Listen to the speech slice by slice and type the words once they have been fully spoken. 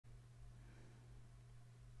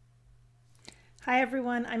Hi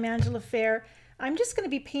everyone, I'm Angela Fair. I'm just going to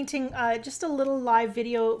be painting just a little live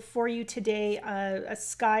video for you today, a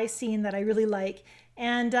sky scene that I really like.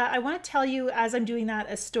 And I want to tell you, as I'm doing that,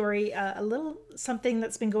 a story, a little something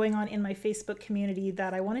that's been going on in my Facebook community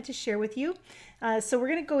that I wanted to share with you. So we're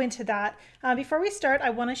going to go into that. Before we start, I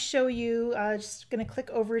want to show you, just going to click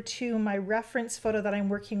over to my reference photo that I'm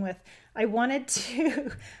working with. I wanted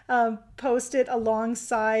to post it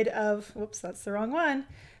alongside of, whoops, that's the wrong one.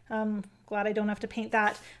 Glad I don't have to paint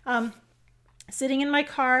that. Sitting in my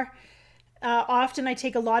car, often I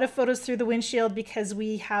take a lot of photos through the windshield because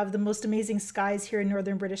we have the most amazing skies here in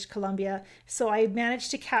northern British Columbia. So I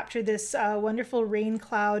managed to capture this wonderful rain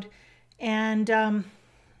cloud, and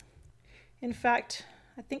in fact,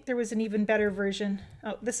 I think there was an even better version.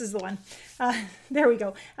 Oh, this is the one. There we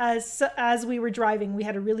go. As we were driving, we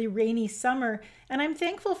had a really rainy summer, and I'm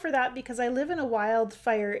thankful for that because I live in a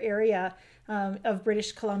wildfire area of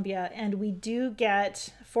British Columbia, and we do get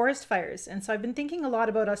forest fires. And so I've been thinking a lot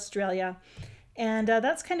about Australia, and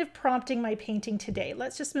that's kind of prompting my painting today.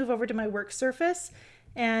 Let's just move over to my work surface.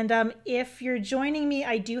 And if you're joining me,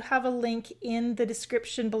 I do have a link in the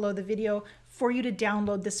description below the video for you to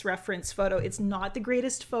download this reference photo. It's not the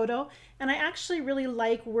greatest photo, and I actually really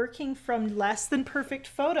like working from less than perfect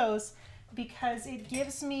photos because it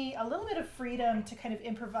gives me a little bit of freedom to kind of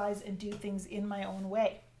improvise and do things in my own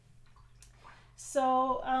way.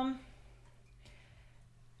 So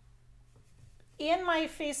in my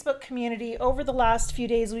Facebook community over the last few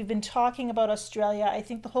days, we've been talking about Australia. I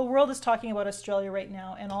think the whole world is talking about Australia right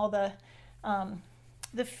now, and all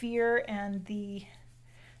the fear and the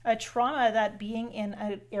trauma that being in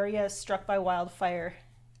an area struck by wildfire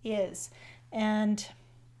is. And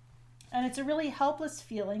it's a really helpless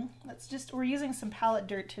feeling. We're using some palette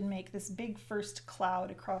dirt to make this big first cloud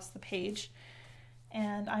across the page.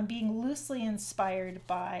 And I'm being loosely inspired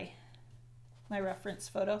by my reference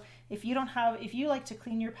photo. If you like to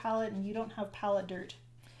clean your palette and you don't have palette dirt,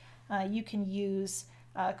 you can use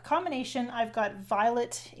a combination. I've got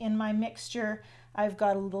violet in my mixture, I've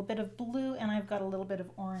got a little bit of blue, and I've got a little bit of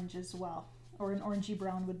orange as well, or an orangey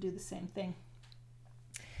brown would do the same thing.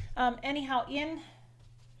 Anyhow, in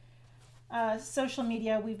social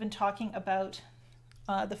media, we've been talking about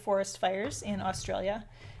the forest fires in Australia.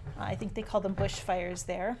 I think they call them bushfires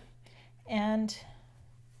there. And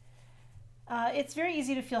it's very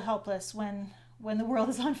easy to feel helpless when the world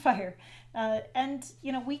is on fire. And,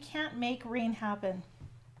 you know, we can't make rain happen.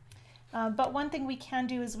 But one thing we can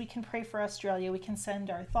do is we can pray for Australia. We can send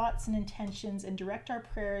our thoughts and intentions and direct our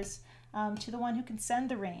prayers to the one who can send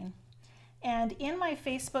the rain. And in my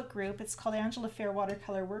Facebook group, it's called Angela Fair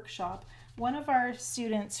Watercolor Workshop, one of our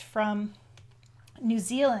students from New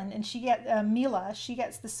Zealand, and Mila, she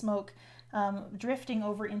gets the smoke drifting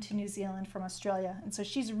over into New Zealand from Australia, and so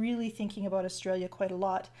she's really thinking about Australia quite a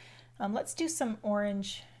lot. Let's do some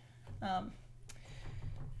orange.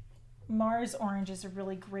 Mars orange is a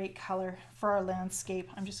really great color for our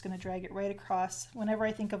landscape. I'm just going to drag it right across. Whenever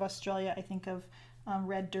I think of Australia, I think of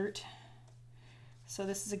red dirt, so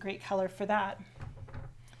this is a great color for that.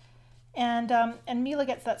 And Mila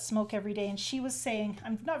gets that smoke every day, and she was saying,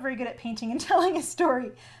 I'm not very good at painting and telling a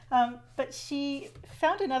story, but she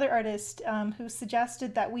found another artist who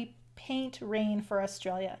suggested that we paint rain for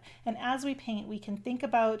Australia. And as we paint, we can think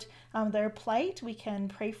about their plight, we can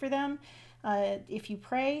pray for them. If you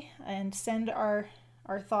pray and send our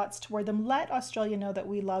thoughts toward them, let Australia know that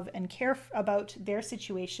we love and care about their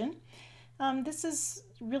situation. This is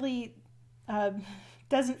really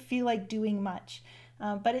doesn't feel like doing much.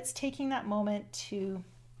 But it's taking that moment to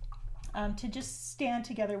just stand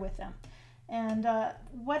together with them. And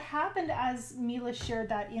what happened as Mila shared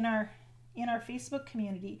that in our Facebook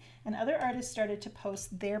community, and other artists started to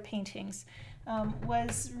post their paintings,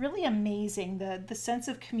 was really amazing. The sense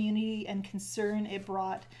of community and concern it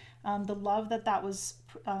brought, the love that was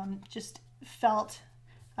just felt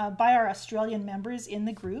by our Australian members in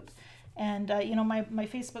the group. And you know, my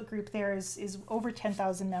Facebook group there is over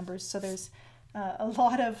 10,000 members, so there's a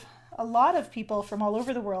lot of people from all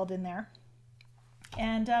over the world in there,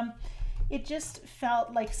 and it just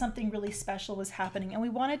felt like something really special was happening, and we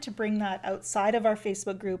wanted to bring that outside of our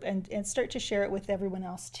Facebook group and start to share it with everyone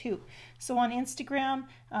else too. So on Instagram,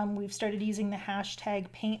 we've started using the hashtag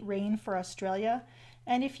 #PaintRainForAustralia,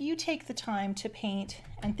 and if you take the time to paint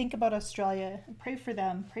and think about Australia, pray for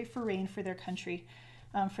them, pray for rain for their country,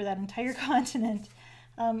 for that entire continent,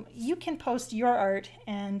 you can post your art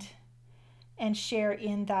and share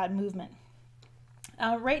in that movement.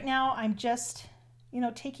 Right now, I'm just,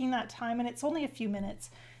 taking that time, and it's only a few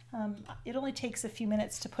minutes. It only takes a few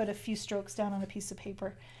minutes to put a few strokes down on a piece of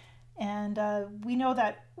paper. And we know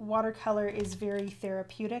that watercolor is very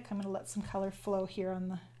therapeutic. I'm going to let some color flow here on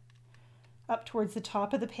the up towards the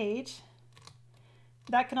top of the page.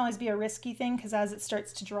 That can always be a risky thing because as it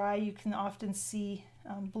starts to dry, you can often see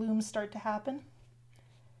blooms start to happen.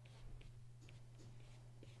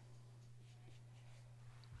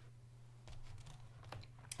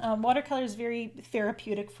 Watercolor is very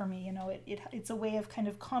therapeutic for me. You know, it's a way of kind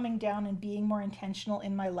of calming down and being more intentional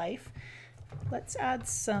in my life. Let's add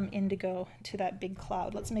some indigo to that big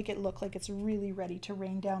cloud. Let's make it look like it's really ready to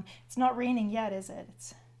rain down. It's not raining yet, is it?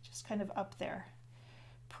 It's just kind of up there,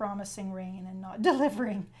 promising rain and not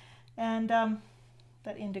delivering. And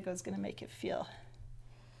that indigo is going to make it feel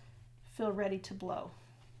ready to blow.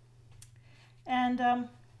 And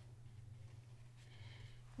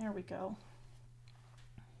there we go.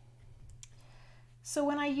 So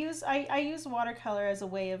when I use watercolor as a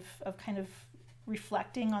way of kind of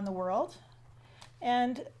reflecting on the world,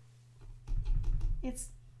 and it's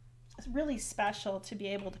really special to be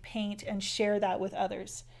able to paint and share that with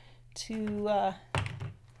others, to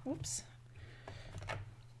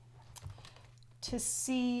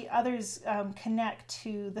see others connect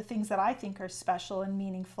to the things that I think are special and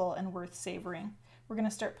meaningful and worth savoring. We're going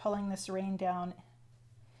to start pulling this rain down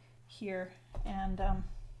here, and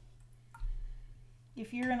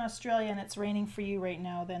if you're in Australia and it's raining for you right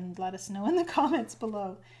now, then let us know in the comments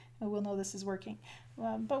below, and we'll know this is working.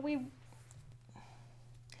 And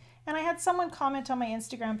I had someone comment on my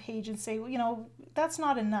Instagram page and say, you know, that's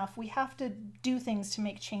not enough. We have to do things to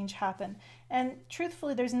make change happen. And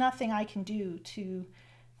truthfully, there's nothing I can do to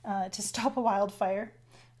stop a wildfire.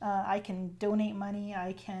 I can donate money.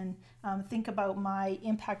 I can think about my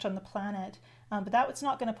impact on the planet, but that's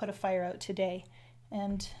not going to put a fire out today.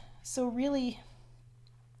 And so really,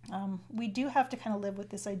 we do have to kind of live with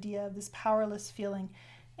this idea of this powerless feeling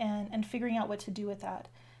and figuring out what to do with that.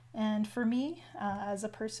 And for me, as a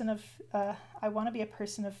person of, I want to be a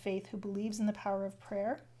person of faith who believes in the power of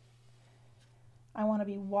prayer. I want to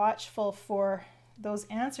be watchful for those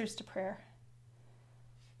answers to prayer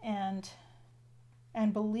and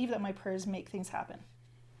believe that my prayers make things happen.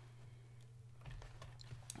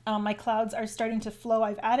 My clouds are starting to flow.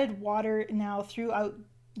 I've added water now throughout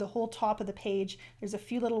the whole top of the page. There's a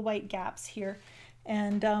few little white gaps here.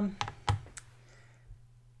 And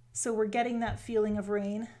so we're getting that feeling of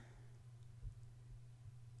rain,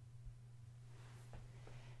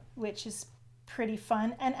 which is pretty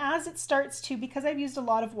fun. And as it starts to, because I've used a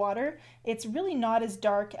lot of water, it's really not as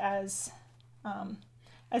dark as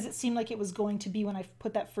it seemed like it was going to be when I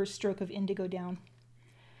put that first stroke of indigo down.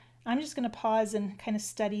 I'm just going to pause and kind of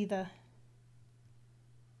study the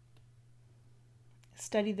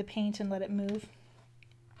paint and let it move.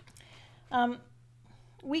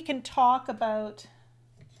 We can talk about,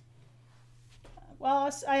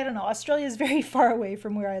 well, I don't know, Australia is very far away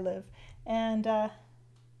from where I live. And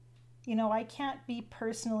you know, I can't be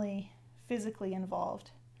personally, physically involved.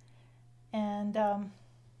 And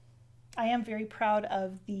I am very proud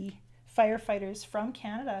of the firefighters from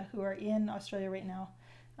Canada who are in Australia right now,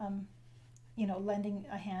 you know, lending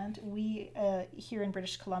a hand. We here in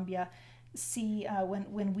British Columbia see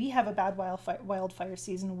when we have a bad wildfire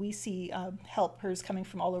season, we see helpers coming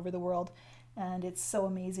from all over the world. And it's so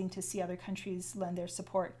amazing to see other countries lend their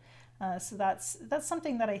support. So that's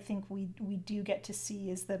something that I think we do get to see,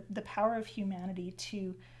 is the power of humanity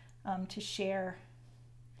to share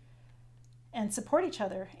and support each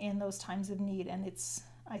other in those times of need. And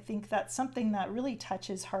I think that's something that really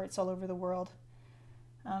touches hearts all over the world.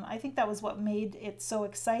 I think that was what made it so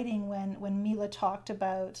exciting when Mila talked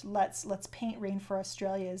about let's paint rain for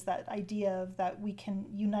Australia, is that idea of that we can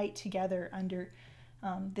unite together under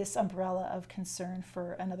this umbrella of concern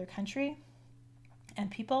for another country and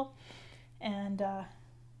people, and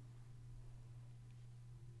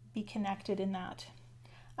be connected in that.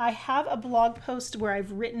 I have a blog post where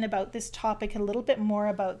I've written about this topic, a little bit more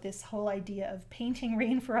about this whole idea of painting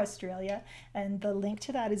rain for Australia, and the link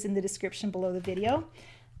to that is in the description below the video.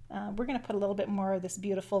 We're going to put a little bit more of this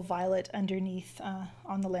beautiful violet underneath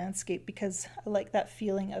on the landscape, because I like that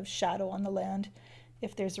feeling of shadow on the land.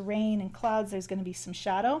 If there's rain and clouds, there's going to be some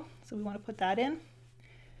shadow, so we want to put that in.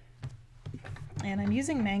 And I'm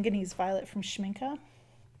using manganese violet from Schmincke.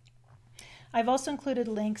 I've also included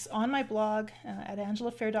links on my blog at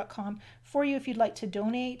angelafair.com for you if you'd like to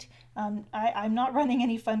donate. I'm not running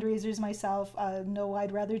any fundraisers myself. No,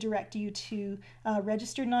 I'd rather direct you to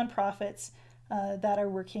registered nonprofits that are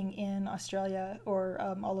working in Australia or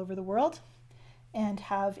all over the world and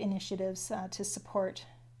have initiatives to support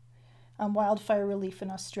wildfire relief in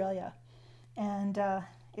Australia. And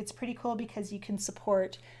it's pretty cool because you can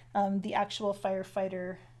support the actual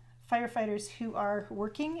firefighters who are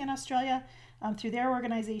working in Australia through their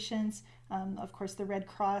organizations. Of course, the Red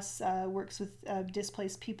Cross works with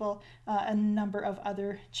displaced people. A number of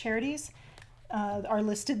other charities are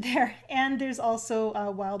listed there. And there's also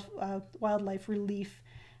wildlife relief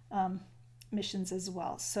missions as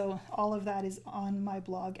well. So all of that is on my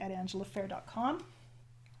blog at angelafair.com.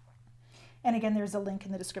 And again, there's a link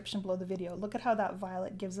in the description below the video. Look at how that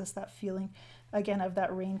violet gives us that feeling, again, of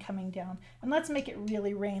that rain coming down. And let's make it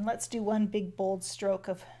really rain. Let's do one big bold stroke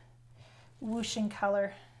of whooshing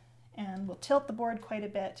color, and we'll tilt the board quite a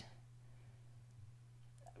bit.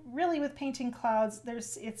 Really, with painting clouds,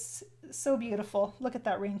 it's so beautiful. Look at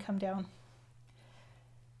that rain come down.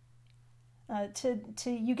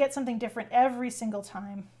 You get something different every single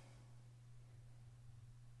time.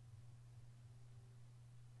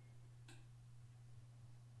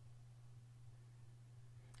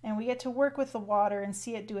 And we get to work with the water and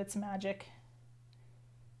see it do its magic.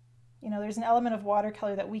 You know, there's an element of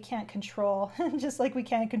watercolor that we can't control, just like we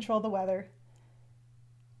can't control the weather.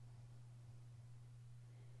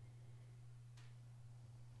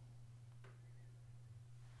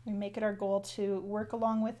 We make it our goal to work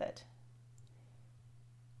along with it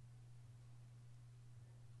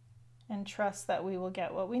and trust that we will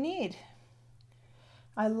get what we need.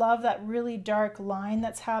 I love that really dark line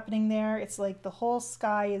that's happening there. It's like the whole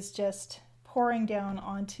sky is just pouring down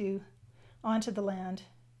onto the land.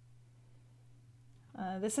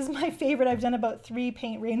 This is my favorite. I've done about 3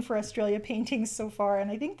 Paint Rain for Australia paintings so far,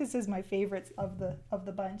 and I think this is my favorite of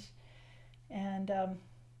the bunch. And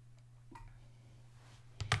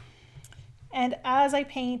as I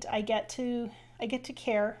paint, I get to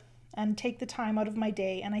care and take the time out of my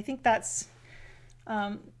day, and I think that's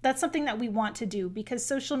something that we want to do, because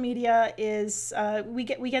social media is we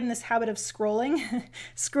get in this habit of scrolling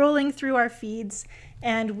scrolling through our feeds,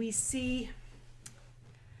 and we see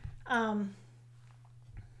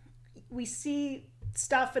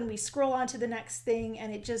stuff and we scroll on to the next thing,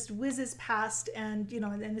 and it just whizzes past, and you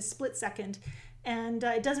know, in a split second, and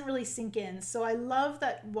it doesn't really sink in. So I love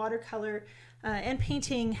that watercolor and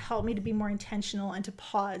painting help me to be more intentional and to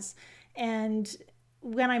pause. And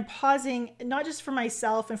when I'm pausing, not just for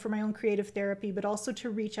myself and for my own creative therapy, but also to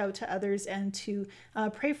reach out to others and to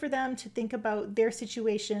pray for them, to think about their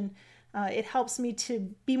situation, it helps me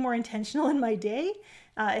to be more intentional in my day.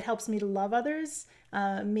 It helps me to love others.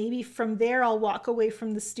 Maybe from there, I'll walk away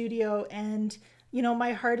from the studio and, you know,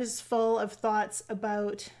 my heart is full of thoughts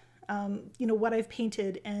about, you know, what I've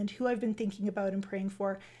painted and who I've been thinking about and praying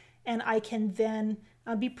for. And I can then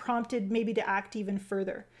be prompted maybe to act even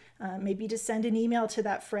further. Maybe to send an email to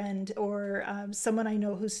that friend or someone I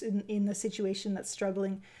know who's in the situation that's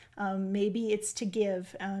struggling. Maybe it's to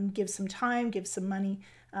give some time, give some money.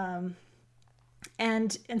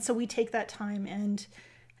 And so we take that time, and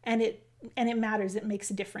it matters. It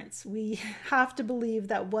makes a difference. We have to believe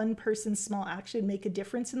that one person's small action make a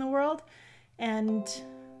difference in the world. And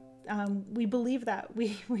we believe that.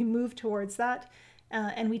 We move towards that,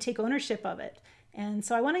 and we take ownership of it. And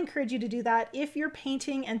so I want to encourage you to do that. If you're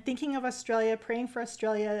painting and thinking of Australia, praying for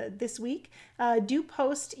Australia this week, do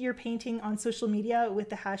post your painting on social media with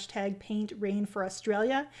the hashtag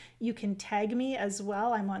 #PaintRainForAustralia. You can tag me as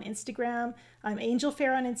well. I'm on Instagram. I'm Angel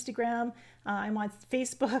Fair on Instagram. I'm on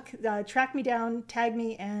Facebook. Track me down, tag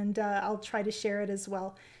me, and I'll try to share it as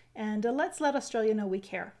well. And let's let Australia know we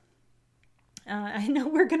care. I know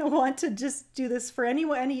we're going to want to just do this for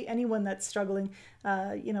anyone that's struggling.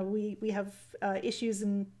 You know, we have issues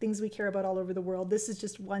and things we care about all over the world. This is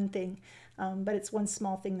just one thing, but it's one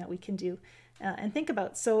small thing that we can do and think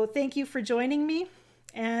about. So thank you for joining me,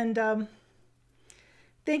 and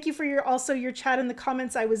thank you for your chat in the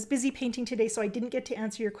comments. I was busy painting today, so I didn't get to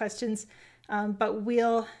answer your questions, but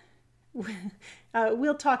we'll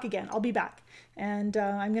talk again. I'll be back, and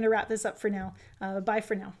I'm going to wrap this up for now. Bye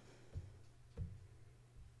for now.